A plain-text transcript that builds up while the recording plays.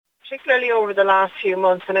particularly over the last few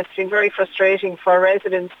months, and it's been very frustrating for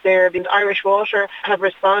residents there. The Irish Water have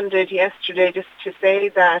responded yesterday just to say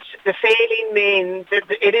that the failing mains,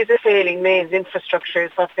 it is a failing mains infrastructure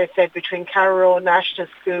is what they said, between Carraroe National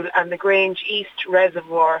School and the Grange East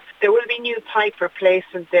Reservoir. There will be new pipe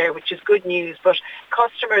replacement there, which is good news, but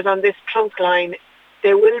customers on this trunk line,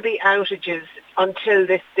 there will be outages until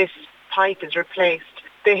this pipe is replaced.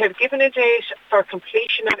 They have given a date for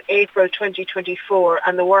completion of April 2024,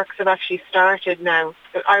 and the works have actually started now.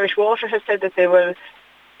 The Irish Water has said that they will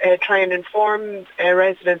try and inform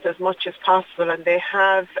residents as much as possible, and they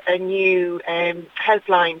have a new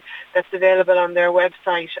helpline that's available on their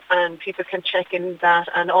website, and people can check in that.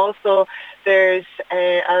 And also there's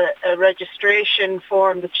a registration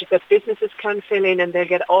form that businesses can fill in, and they'll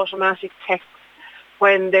get automatic texts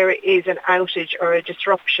when there is an outage or a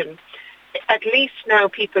disruption. At least now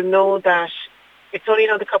people know that it's only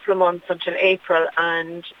another couple of months until April,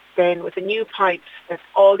 and then with the new pipes, that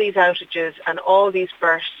all these outages and all these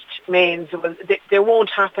burst mains, they won't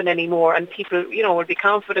happen anymore, and people, will be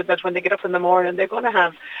confident that when they get up in the morning, they're going to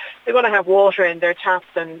have water in their taps,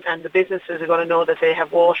 and the businesses are going to know that they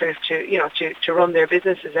have water to run their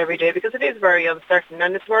businesses every day, because it is very uncertain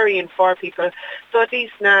and it's worrying for people. So at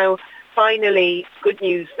least now, finally, good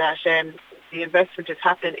news that the investment is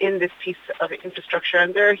happening in this piece of infrastructure,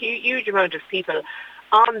 and there are a huge amount of people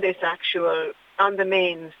on the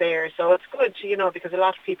mains there. So it's good, because a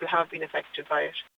lot of people have been affected by it.